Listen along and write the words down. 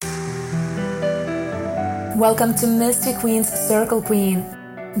Welcome to Mystic Queen's Circle Queen.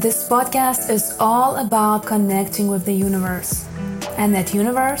 This podcast is all about connecting with the universe. And that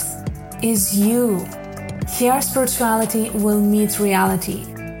universe is you. Here, spirituality will meet reality.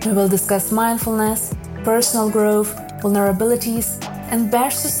 We will discuss mindfulness, personal growth, vulnerabilities, and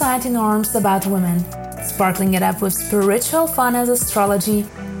best society norms about women, sparkling it up with spiritual fun as astrology,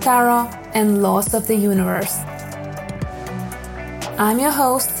 tarot, and laws of the universe. I'm your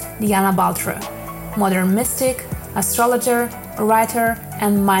host, Diana Baltra, modern mystic, astrologer, writer,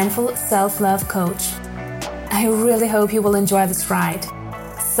 and mindful self-love coach. I really hope you will enjoy this ride.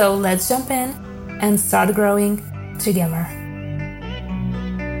 So let's jump in and start growing together.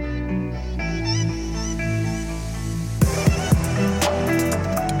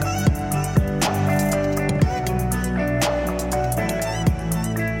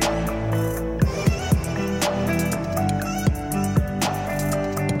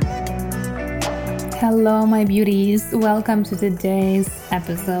 Hello, my beauties. Welcome to today's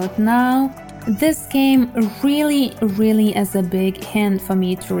episode. Now, this came really as a big hint for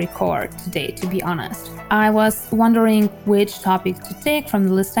me to record today, to be honest. I was wondering which topic to take from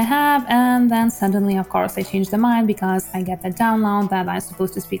the list I have, and then suddenly, of course, I changed my mind because I get the download that I'm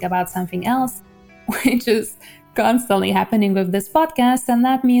supposed to speak about something else, which is constantly happening with this podcast, and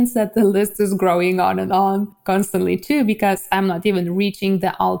that means that the list is growing on and on constantly too, because I'm not even reaching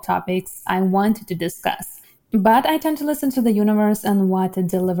the all topics I wanted to discuss. But I tend to listen to the universe and what it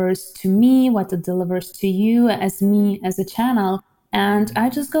delivers to me, what it delivers to you as me as a channel, and I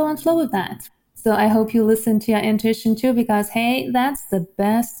just go and flow with that. So I hope you listen to your intuition too, because hey, that's the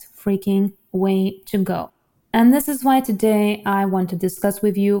best freaking way to go. And this is why today I want to discuss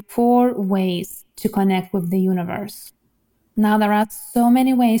with you 4 ways to connect with the universe. Now, there are so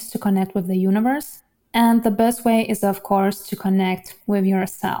many ways to connect with the universe, and the best way is, of course, to connect with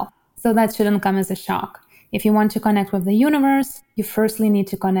yourself. So that shouldn't come as a shock. If you want to connect with the universe, you firstly need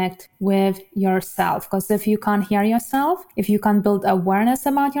to connect with yourself. Because if you can't hear yourself, if you can't build awareness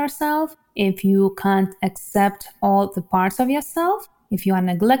about yourself, if you can't accept all the parts of yourself, if you are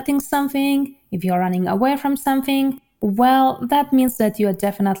neglecting something, if you're running away from something, well, that means that you are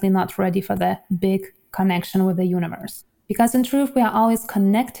definitely not ready for the big connection with the universe. Because in truth, we are always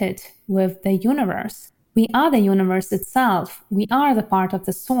connected with the universe. We are the universe itself. We are the part of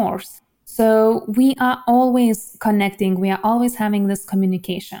the source. So we are always connecting. We are always having this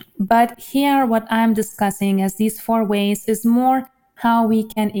communication. But here, what I'm discussing as these 4 ways is more how we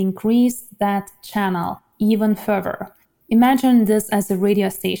can increase that channel even further. Imagine this as a radio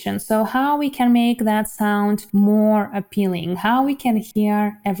station. So how we can make that sound more appealing, how we can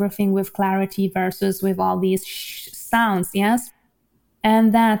hear everything with clarity versus with all these sounds, yes?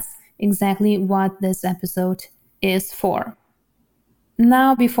 And that's exactly what this episode is for.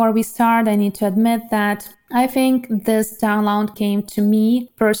 Now, before we start, I need to admit that I think this download came to me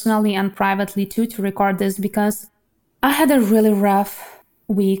personally and privately too to record this because I had a really rough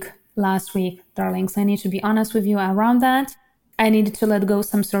week last week, darlings. I need to be honest with you around that. I needed to let go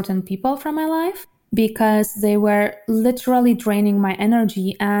some certain people from my life because they were literally draining my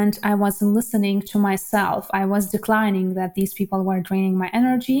energy and I wasn't listening to myself. I was declining that these people were draining my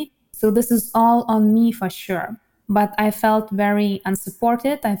energy. So this is all on me for sure. But I felt very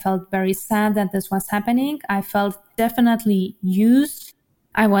unsupported. I felt very sad that this was happening. I felt definitely used.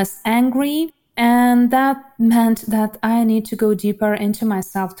 I was angry. And that meant that I need to go deeper into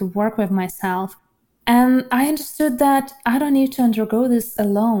myself to work with myself. And I understood that I don't need to undergo this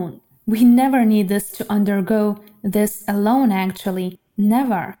alone. We never need this to undergo this alone, actually.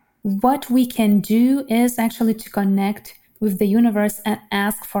 Never. What we can do is actually to connect with the universe and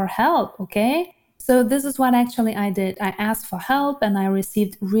ask for help, okay? So this is what actually I did. I asked for help and I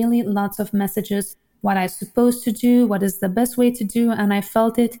received really lots of messages, what I'm supposed to do, what is the best way to do, and I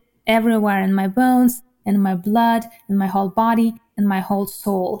felt it everywhere in my bones, in my blood, in my whole body, in my whole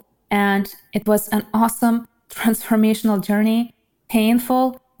soul. And it was an awesome transformational journey,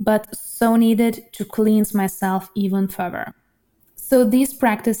 painful, but so needed to cleanse myself even further. So these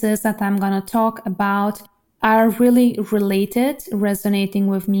practices that I'm going to talk about are really related, resonating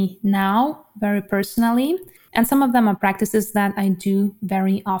with me now, very personally. And some of them are practices that I do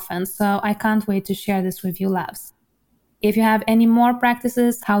very often. So I can't wait to share this with you, loves. If you have any more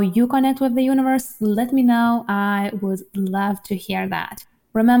practices, how you connect with the universe, let me know. I would love to hear that.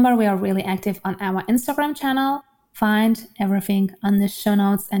 Remember, we are really active on our Instagram channel. Find everything on the show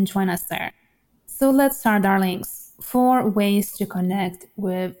notes and join us there. So let's start, darlings. 4 ways to connect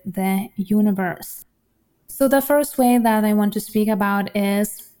with the universe. So the first way that I want to speak about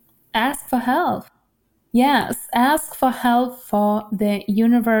is ask for help. Yes, ask for help for the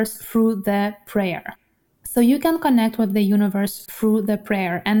universe through the prayer. So you can connect with the universe through the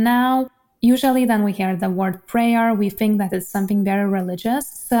prayer. And now, usually when we hear the word prayer, we think that it's something very religious.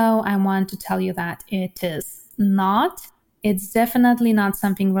 So I want to tell you that it is not. It's definitely not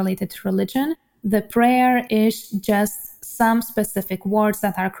something related to religion. The prayer is just some specific words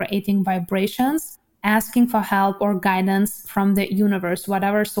that are creating vibrations, asking for help or guidance from the universe,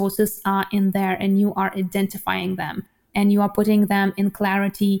 whatever sources are in there, and you are identifying them and you are putting them in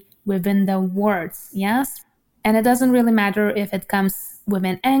clarity within the words, yes? And it doesn't really matter if it comes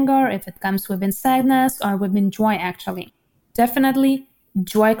within anger, if it comes within sadness, or within joy, actually. Definitely,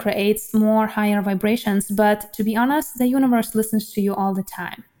 joy creates more higher vibrations, but to be honest, the universe listens to you all the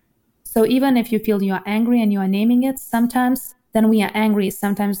time. So even if you feel you are angry and you are naming it, sometimes then we are angry,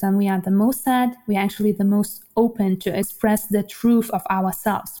 sometimes then we are the most sad, we are actually the most open to express the truth of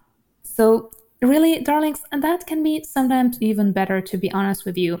ourselves. So really, darlings, that can be sometimes even better, to be honest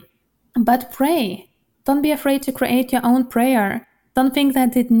with you. But pray. Don't be afraid to create your own prayer. Don't think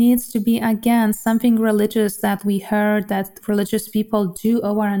that it needs to be, again, something religious that we heard that religious people do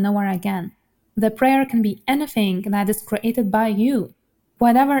over and over again. The prayer can be anything that is created by you.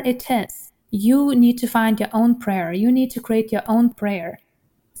 Whatever it is, you need to find your own prayer. You need to create your own prayer.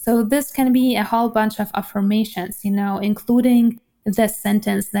 So this can be a whole bunch of affirmations, including the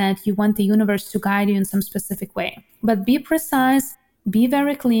sentence that you want the universe to guide you in some specific way. But be precise, be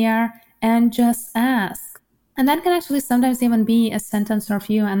very clear, and just ask. And that can actually sometimes even be a sentence or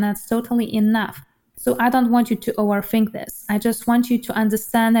few, and that's totally enough. So I don't want you to overthink this. I just want you to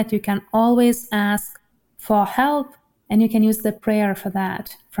understand that you can always ask for help, and you can use the prayer for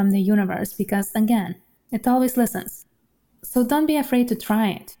that from the universe, because again, it always listens. So don't be afraid to try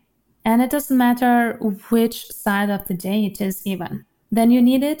it. And it doesn't matter which side of the day it is even. Then you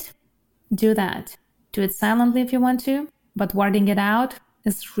need it, do that. Do it silently if you want to, but wording it out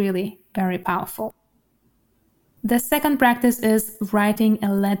is really very powerful. The second practice is writing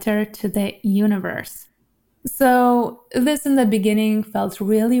a letter to the universe. So this in the beginning felt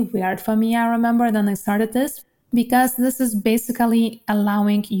really weird for me, I remember, when I started this, because this is basically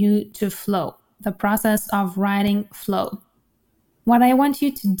allowing you to flow. The process of writing flow. What I want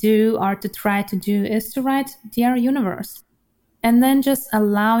you to do, or to try to do, is to write Dear Universe. And then just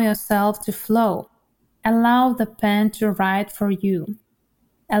allow yourself to flow. Allow the pen to write for you.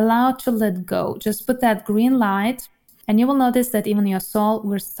 Allow to let go. Just put that green light, and you will notice that even your soul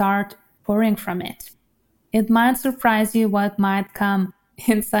will start pouring from it. It might surprise you what might come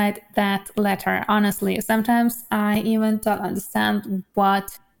inside that letter. Honestly, sometimes I even don't understand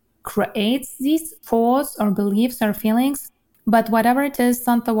what creates these thoughts or beliefs or feelings. But whatever it is,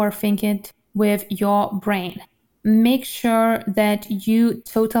 don't overthink it with your brain. Make sure that you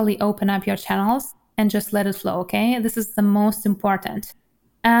totally open up your channels and just let it flow, okay? This is the most important.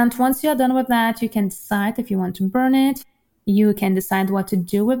 And once you're done with that, you can decide if you want to burn it. You can decide what to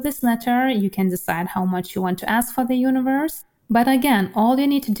do with this letter. You can decide how much you want to ask for the universe. But again, all you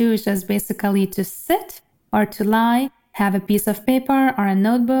need to do is just basically to sit or to lie, have a piece of paper or a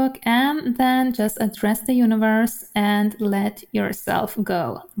notebook, and then just address the universe and let yourself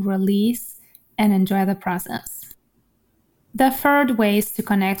go. Release and enjoy the process. The third ways to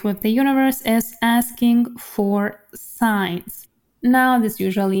connect with the universe is asking for signs. Now, this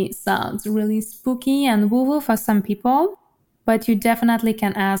usually sounds really spooky and woo-woo for some people, but you definitely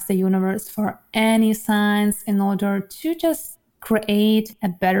can ask the universe for any signs in order to just create a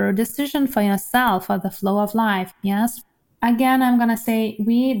better decision for yourself, for the flow of life, yes? Again, I'm gonna say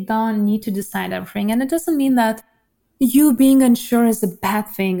we don't need to decide everything, and it doesn't mean that you being unsure is a bad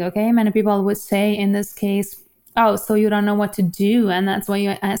thing, okay? Many people would say in this case, oh, so you don't know what to do, and that's why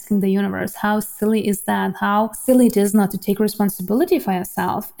you're asking the universe. How silly is that? How silly it is not to take responsibility for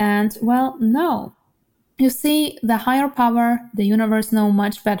yourself. And well, no. You see, the higher power, the universe, know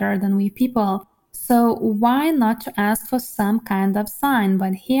much better than we people. So why not to ask for some kind of sign?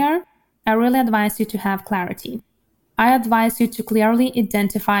 But here, I really advise you to have clarity. I advise you to clearly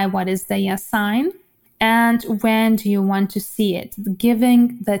identify what is the yes sign and when do you want to see it,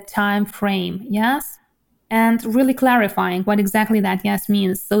 giving the time frame, yes? And really clarifying what exactly that yes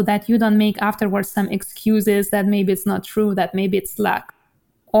means so that you don't make afterwards some excuses that maybe it's not true, that maybe it's luck.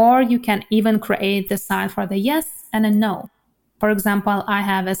 Or you can even create the sign for the yes and a no. For example, I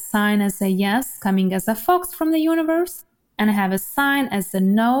have a sign as a yes coming as a fox from the universe, and I have a sign as a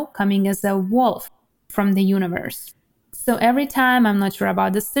no coming as a wolf from the universe. So every time I'm not sure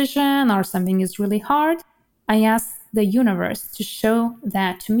about a decision or something is really hard, I ask the universe to show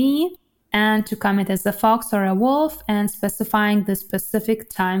that to me and to come it as a fox or a wolf and specifying the specific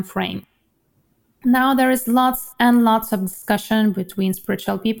time frame. Now there is lots and lots of discussion between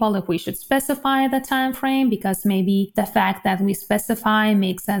spiritual people if we should specify the time frame, because maybe the fact that we specify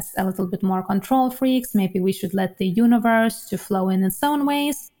makes us a little bit more control freaks. Maybe we should let the universe to flow in its own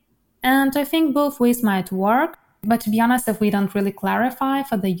ways. And I think both ways might work. But to be honest, if we don't really clarify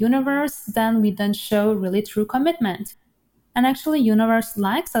for the universe, then we don't show really true commitment. And actually, universe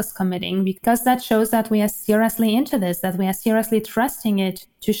likes us committing, because that shows that we are seriously into this, that we are seriously trusting it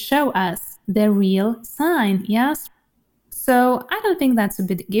to show us the real sign, yes? So I don't think that's a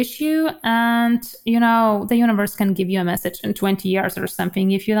big issue. And, the universe can give you a message in 20 years or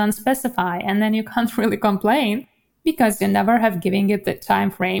something if you don't specify, and then you can't really complain because you never have given it the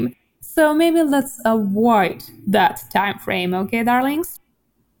time frame. So maybe let's avoid that time frame, okay, darlings?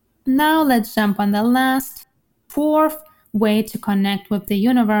 Now let's jump on the last, fourth way to connect with the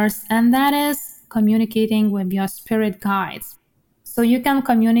universe, and that is communicating with your spirit guides. So you can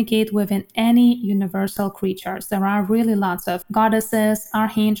communicate with any universal creatures. There are really lots of goddesses,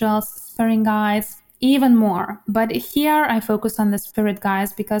 archangels, spirit guides, even more. But here I focus on the spirit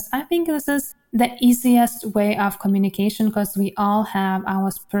guides because I think this is the easiest way of communication, because we all have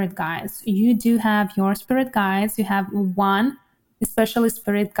our spirit guides. You do have your spirit guides. You have one, especially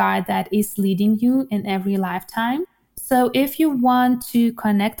spirit guide that is leading you in every lifetime. So if you want to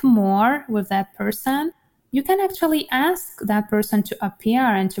connect more with that person, you can actually ask that person to appear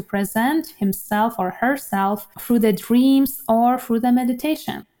and to present himself or herself through the dreams or through the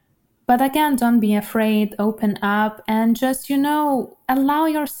meditation. But again, don't be afraid, open up, and just, allow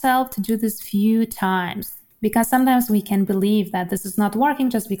yourself to do this few times. Because sometimes we can believe that this is not working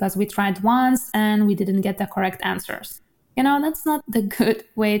just because we tried once and we didn't get the correct answers. That's not the good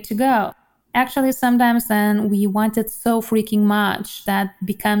way to go. Actually, sometimes then we want it so freaking much that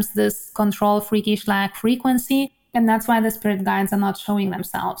becomes this control freakish-like frequency, and that's why the spirit guides are not showing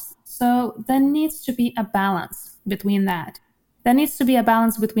themselves. So there needs to be a balance between that. There needs to be a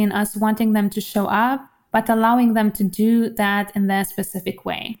balance between us wanting them to show up, but allowing them to do that in their specific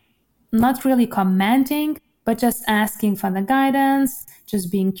way. Not really commanding, but just asking for the guidance,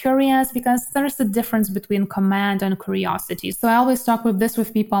 just being curious, because there's a difference between command and curiosity. So I always talk with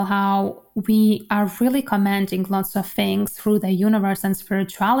people how we are really commanding lots of things through the universe and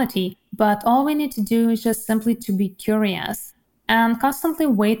spirituality, but all we need to do is just simply to be curious and constantly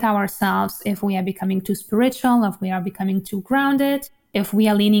weight ourselves if we are becoming too spiritual, if we are becoming too grounded, if we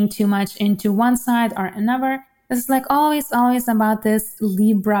are leaning too much into one side or another. It's like always about this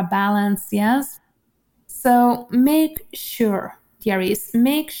Libra balance, yes? So make sure, dearies,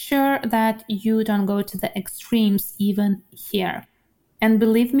 make sure that you don't go to the extremes even here. And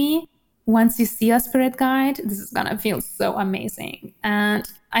believe me, once you see a spirit guide, this is gonna feel so amazing. And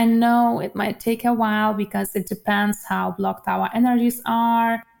I know it might take a while because it depends how blocked our energies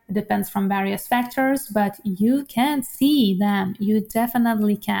are. It depends from various factors, but you can see them. You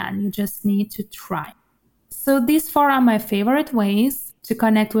definitely can. You just need to try. So these 4 are my favorite ways to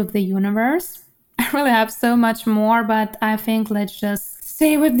connect with the universe. I really have so much more, but I think let's just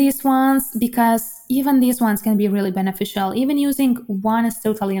stay with these ones because even these ones can be really beneficial. Even using one is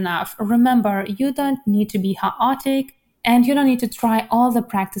totally enough. Remember, you don't need to be chaotic and you don't need to try all the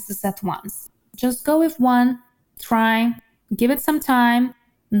practices at once. Just go with one, try, give it some time,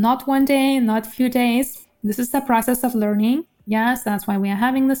 not one day, not few days. This is the process of learning. Yes, that's why we are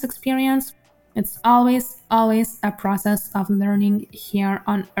having this experience. It's always a process of learning here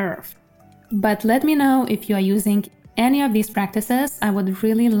on Earth. But let me know if you are using any of these practices. I would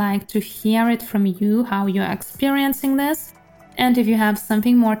really like to hear it from you, how you're experiencing this. And if you have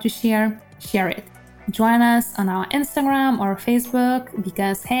something more to share, share it. Join us on our Instagram or Facebook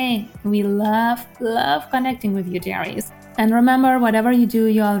because, hey, we love connecting with you, dearies. And remember, whatever you do,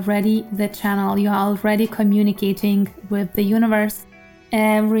 you're already the channel. You're already communicating with the universe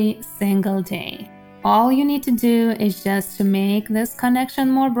every single day. All you need to do is just to make this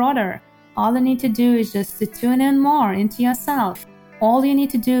connection more broader. All you need to do is just to tune in more into yourself. All you need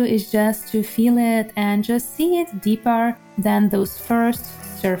to do is just to feel it and just see it deeper than those first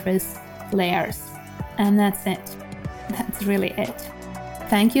surface layers. And that's it. That's really it.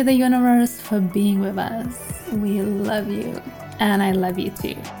 Thank you, the universe, for being with us. We love you. And I love you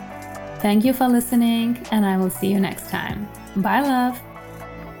too. Thank you for listening, and I will see you next time. Bye, love.